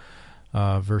Locke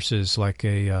versus like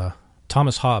a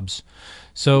Thomas Hobbes.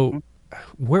 So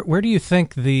where do you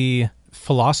think the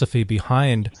philosophy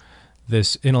behind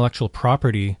this intellectual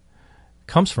property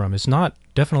comes from? It's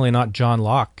definitely not John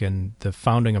Locke and the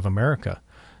founding of America.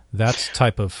 That's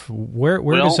type of where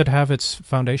does it have its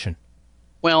foundation?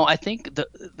 Well, I think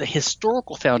the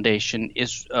historical foundation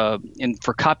is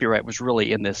for copyright was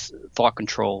really in this thought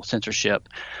control, censorship,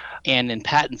 and in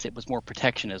patents it was more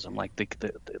protectionism, like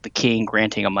the king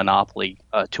granting a monopoly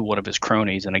to one of his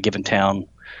cronies in a given town,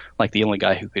 like the only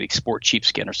guy who could export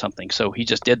sheepskin or something. So he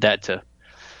just did that to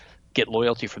get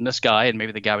loyalty from this guy, and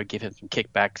maybe the guy would give him some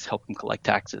kickbacks, help him collect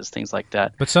taxes, things like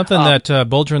that. But something that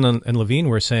Boldrin and Levine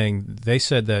were saying, they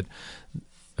said that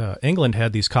England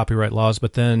had these copyright laws,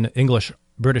 but then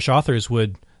British authors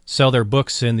would sell their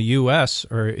books in the U.S.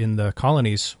 or in the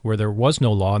colonies where there was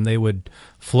no law, and they would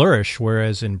flourish,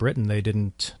 whereas in Britain they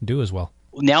didn't do as well.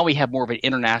 Now we have more of an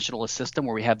internationalist system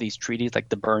where we have these treaties like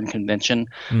the Berne Convention.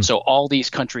 So all these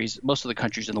countries, most of the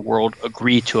countries in the world,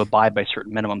 agree to abide by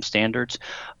certain minimum standards,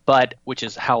 which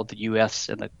is how the U.S.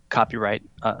 and the copyright,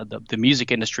 the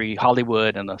music industry,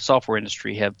 Hollywood, and the software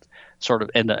industry have sort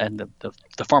of, and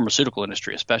the pharmaceutical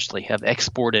industry especially, have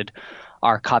exported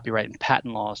our copyright and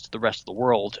patent laws to the rest of the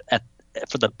world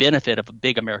for the benefit of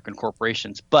big American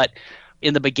corporations. But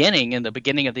in the beginning of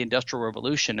the Industrial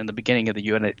Revolution, in the beginning of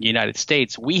the United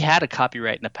States, we had a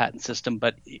copyright and a patent system,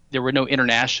 but there were no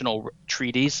international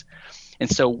treaties.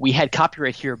 And so we had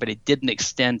copyright here, but it didn't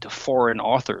extend to foreign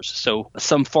authors. So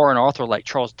some foreign author like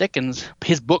Charles Dickens,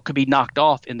 his book could be knocked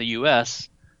off in the U.S.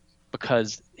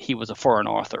 because he was a foreign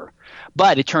author.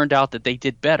 But it turned out that they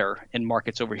did better in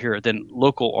markets over here than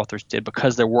local authors did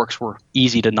because their works were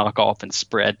easy to knock off and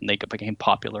spread, and they became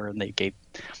popular, and they gave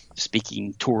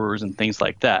speaking tours and things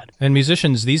like that. And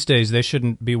musicians these days, they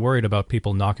shouldn't be worried about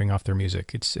people knocking off their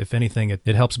music. It's, if anything,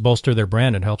 it helps bolster their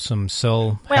brand. It helps them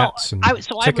sell hats and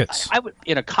tickets. I would,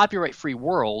 in a copyright-free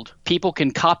world, people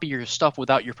can copy your stuff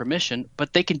without your permission,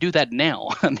 but they can do that now.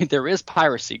 I mean, there is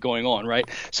piracy going on, right?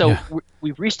 So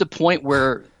we've reached a point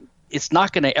where it's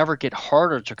not going to ever get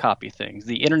harder to copy things.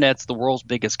 The internet's the world's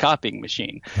biggest copying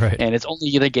machine, and it's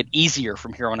only going to get easier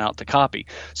from here on out to copy.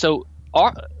 So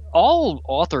all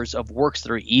authors of works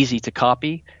that are easy to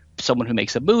copy, someone who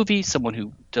makes a movie, someone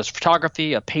who does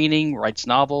photography, a painting, writes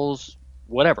novels,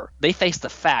 whatever, they face the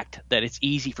fact that it's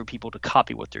easy for people to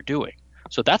copy what they're doing.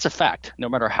 So that's a fact. No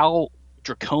matter how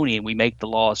draconian we make the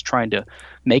laws trying to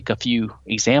make a few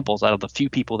examples out of the few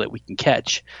people that we can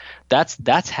catch,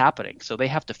 that's happening. So they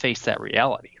have to face that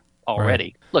reality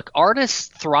already. Right. Look, artists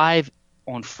thrive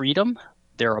on freedom.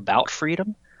 They're about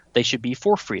freedom. They should be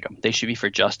for freedom. They should be for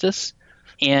justice.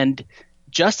 And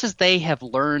just as they have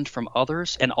learned from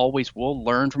others and always will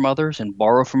learn from others and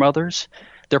borrow from others,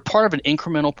 they're part of an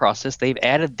incremental process. They've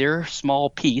added their small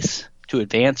piece to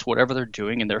advance whatever they're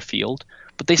doing in their field,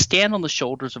 but they stand on the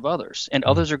shoulders of others, and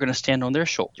others are going to stand on their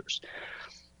shoulders.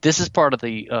 This is part of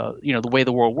the the way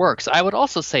the world works. I would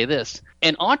also say this: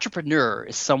 an entrepreneur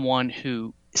is someone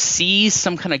who sees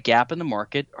some kind of gap in the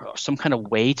market or some kind of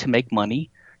way to make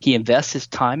money. He invests his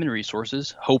time and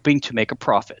resources hoping to make a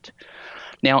profit.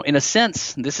 Now, in a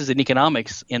sense, this is an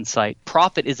economics insight.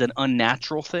 Profit is an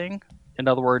unnatural thing. In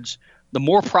other words, the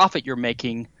more profit you're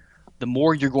making, the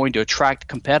more you're going to attract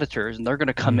competitors, and they're going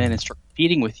to come in and start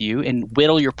competing with you and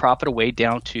whittle your profit away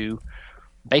down to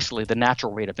basically the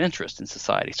natural rate of interest in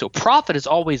society. So profit is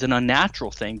always an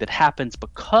unnatural thing that happens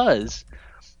because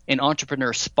an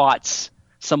entrepreneur spots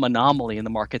some anomaly in the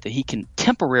market that he can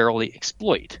temporarily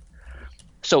exploit.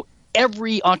 So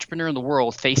every entrepreneur in the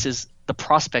world faces the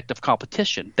prospect of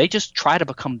competition. They just try to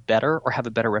become better or have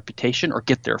a better reputation or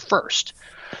get there first.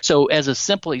 So as a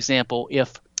simple example,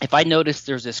 if I notice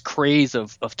there's this craze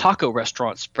of taco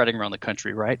restaurants spreading around the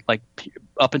country, right? Like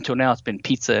up until now, it's been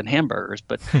pizza and hamburgers.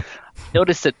 But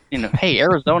notice that, hey,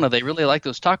 Arizona, they really like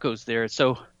those tacos there.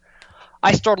 So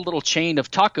I start a little chain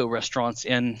of taco restaurants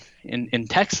in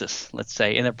Texas, let's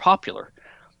say, and they're popular.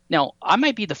 Now, I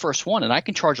might be the first one, and I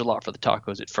can charge a lot for the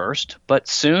tacos at first. But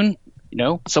soon,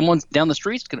 someone down the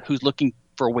street who's looking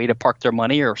for a way to park their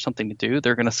money or something to do,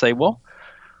 they're going to say, well,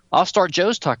 I'll start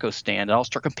Joe's taco stand, and I'll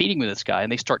start competing with this guy,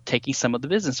 and they start taking some of the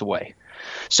business away.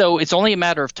 So it's only a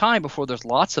matter of time before there's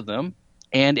lots of them,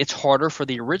 and it's harder for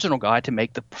the original guy to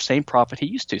make the same profit he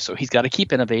used to. So he's got to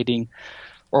keep innovating,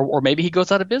 or maybe he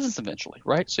goes out of business eventually,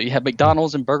 right? So you have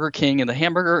McDonald's and Burger King in the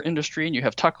hamburger industry, and you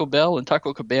have Taco Bell and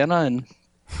Taco Cabana and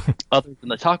others in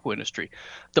the taco industry.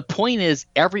 The point is,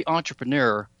 every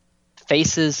entrepreneur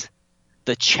faces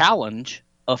the challenge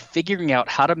of figuring out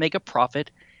how to make a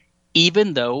profit,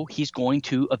 even though he's going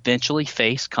to eventually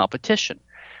face competition.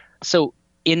 So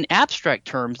in abstract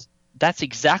terms, that's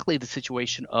exactly the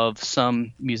situation of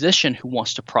some musician who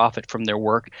wants to profit from their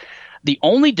work. The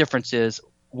only difference is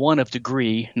one of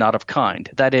degree, not of kind.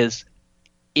 That is,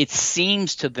 it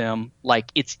seems to them like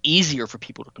it's easier for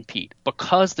people to compete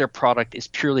because their product is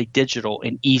purely digital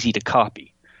and easy to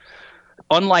copy.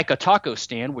 Unlike a taco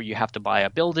stand where you have to buy a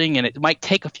building and it might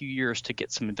take a few years to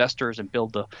get some investors and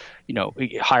build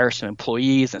hire some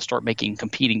employees and start making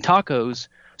competing tacos.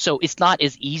 So it's not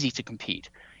as easy to compete.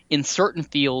 In certain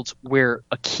fields where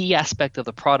a key aspect of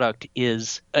the product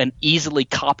is an easily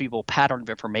copyable pattern of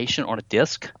information on a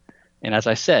disk, and as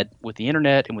I said, with the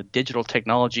internet and with digital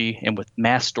technology and with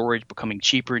mass storage becoming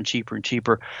cheaper and cheaper and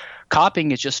cheaper,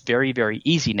 copying is just very, very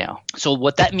easy now. So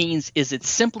what that means is it's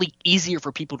simply easier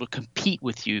for people to compete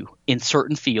with you in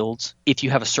certain fields if you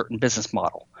have a certain business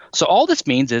model. So all this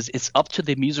means is it's up to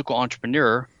the musical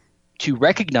entrepreneur to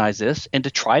recognize this and to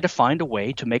try to find a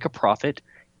way to make a profit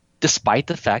despite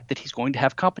the fact that he's going to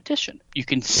have competition. You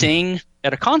can sing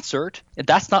at a concert, and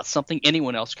that's not something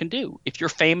anyone else can do. If you're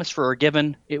famous with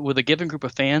a given group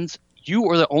of fans, you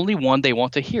are the only one they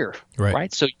want to hear,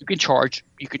 right? So you can charge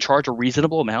a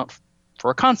reasonable amount for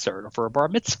a concert or for a bar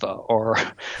mitzvah or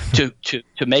to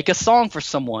make a song for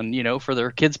someone, for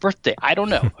their kid's birthday. I don't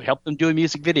know. Help them do a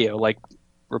music video like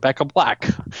Rebecca Black.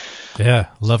 Yeah,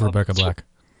 love Rebecca Black.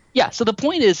 So the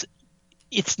point is,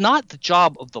 it's not the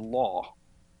job of the law,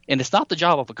 and it's not the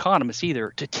job of economists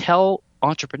either, to tell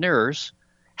entrepreneurs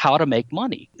how to make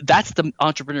money. That's the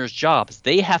entrepreneur's job.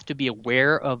 They have to be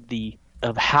aware of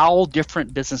how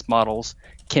different business models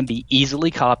can be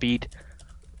easily copied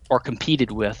or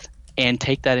competed with, and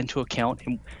take that into account.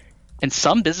 And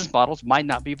some business models might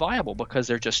not be viable because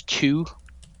they're just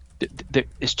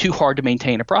it's too hard to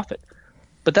maintain a profit.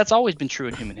 But that's always been true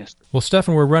in human history. Well,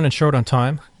 Stefan, we're running short on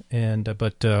time,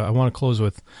 but I want to close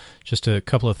with just a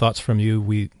couple of thoughts from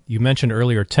you. You mentioned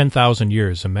earlier 10,000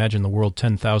 years. Imagine the world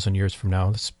 10,000 years from now.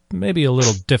 It's maybe a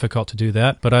little difficult to do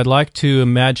that, but I'd like to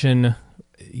imagine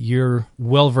you're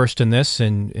well-versed in this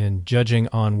and judging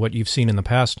on what you've seen in the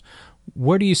past.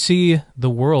 Where do you see the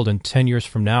world in 10 years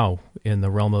from now in the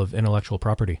realm of intellectual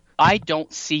property? I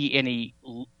don't see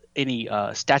any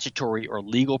statutory or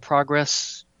legal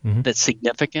progress that's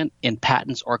significant in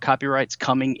patents or copyrights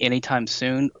coming anytime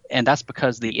soon, and that's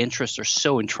because the interests are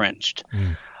so entrenched.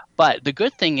 But the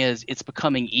good thing is it's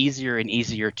becoming easier and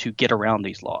easier to get around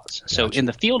these laws. So in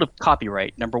the field of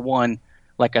copyright, number one,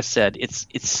 like I said, it's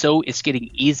getting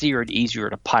easier and easier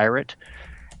to pirate,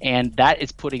 and that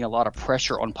is putting a lot of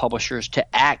pressure on publishers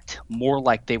to act more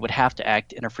like they would have to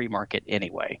act in a free market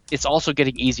anyway. It's also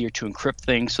getting easier to encrypt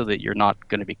things so that you're not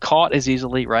going to be caught as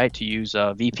easily, right? To use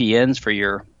VPNs for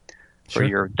your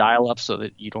dial-up so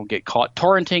that you don't get caught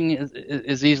torrenting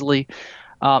as easily.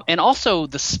 And also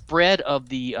the spread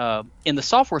of in the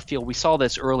software field, we saw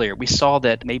this earlier. We saw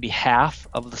that maybe half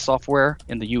of the software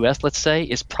in the U.S., let's say,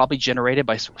 is probably generated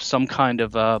by some kind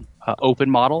of open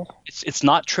model. It's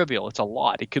not trivial. It's a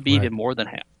lot. It could be even more than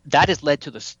half. That has led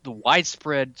to the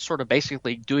widespread sort of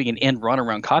basically doing an end run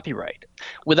around copyright.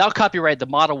 Without copyright, the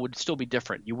model would still be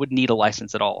different. You wouldn't need a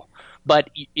license at all. But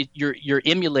you're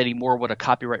emulating more what a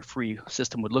copyright-free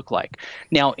system would look like.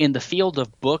 Now, in the field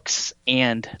of books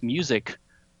and music,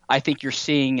 I think you're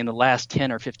seeing in the last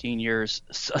 10 or 15 years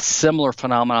a similar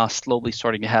phenomena slowly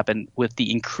starting to happen with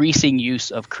the increasing use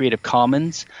of Creative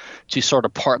Commons to sort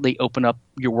of partly open up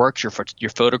your works, your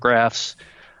photographs,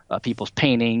 people's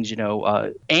paintings,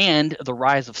 and the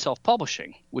rise of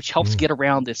self-publishing, which helps get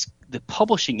around the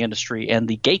publishing industry and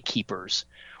the gatekeepers,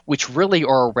 which really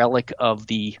are a relic of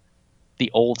the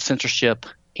old censorship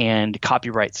and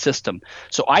copyright system.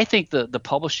 So I think the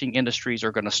publishing industries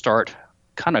are going to start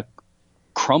kind of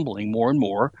crumbling more and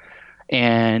more,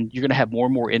 and you're going to have more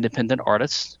and more independent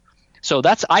artists. So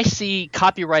I see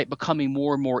copyright becoming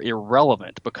more and more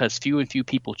irrelevant because few and few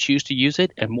people choose to use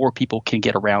it, and more people can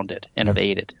get around it and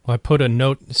evade it. Well, I put a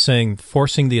note saying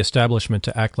forcing the establishment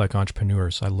to act like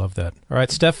entrepreneurs. I love that. All right,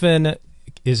 Stefan,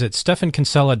 is it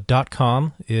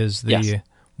stefankinsella.com is the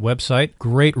website?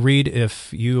 Great read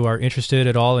if you are interested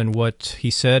at all in what he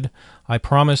said. I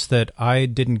promise that I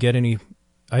didn't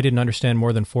understand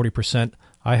more than 40%.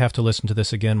 I have to listen to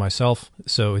this again myself.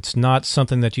 So it's not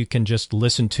something that you can just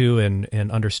listen to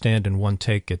and understand in one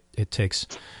take. It takes,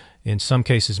 in some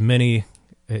cases, many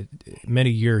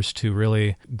years to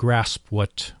really grasp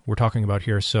what we're talking about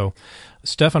here. So,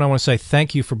 Stefan, I want to say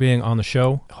thank you for being on the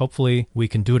show. Hopefully we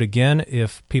can do it again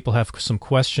if people have some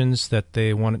questions that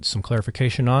they wanted some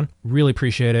clarification on. Really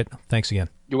appreciate it. Thanks again.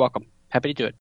 You're welcome. Happy to do it.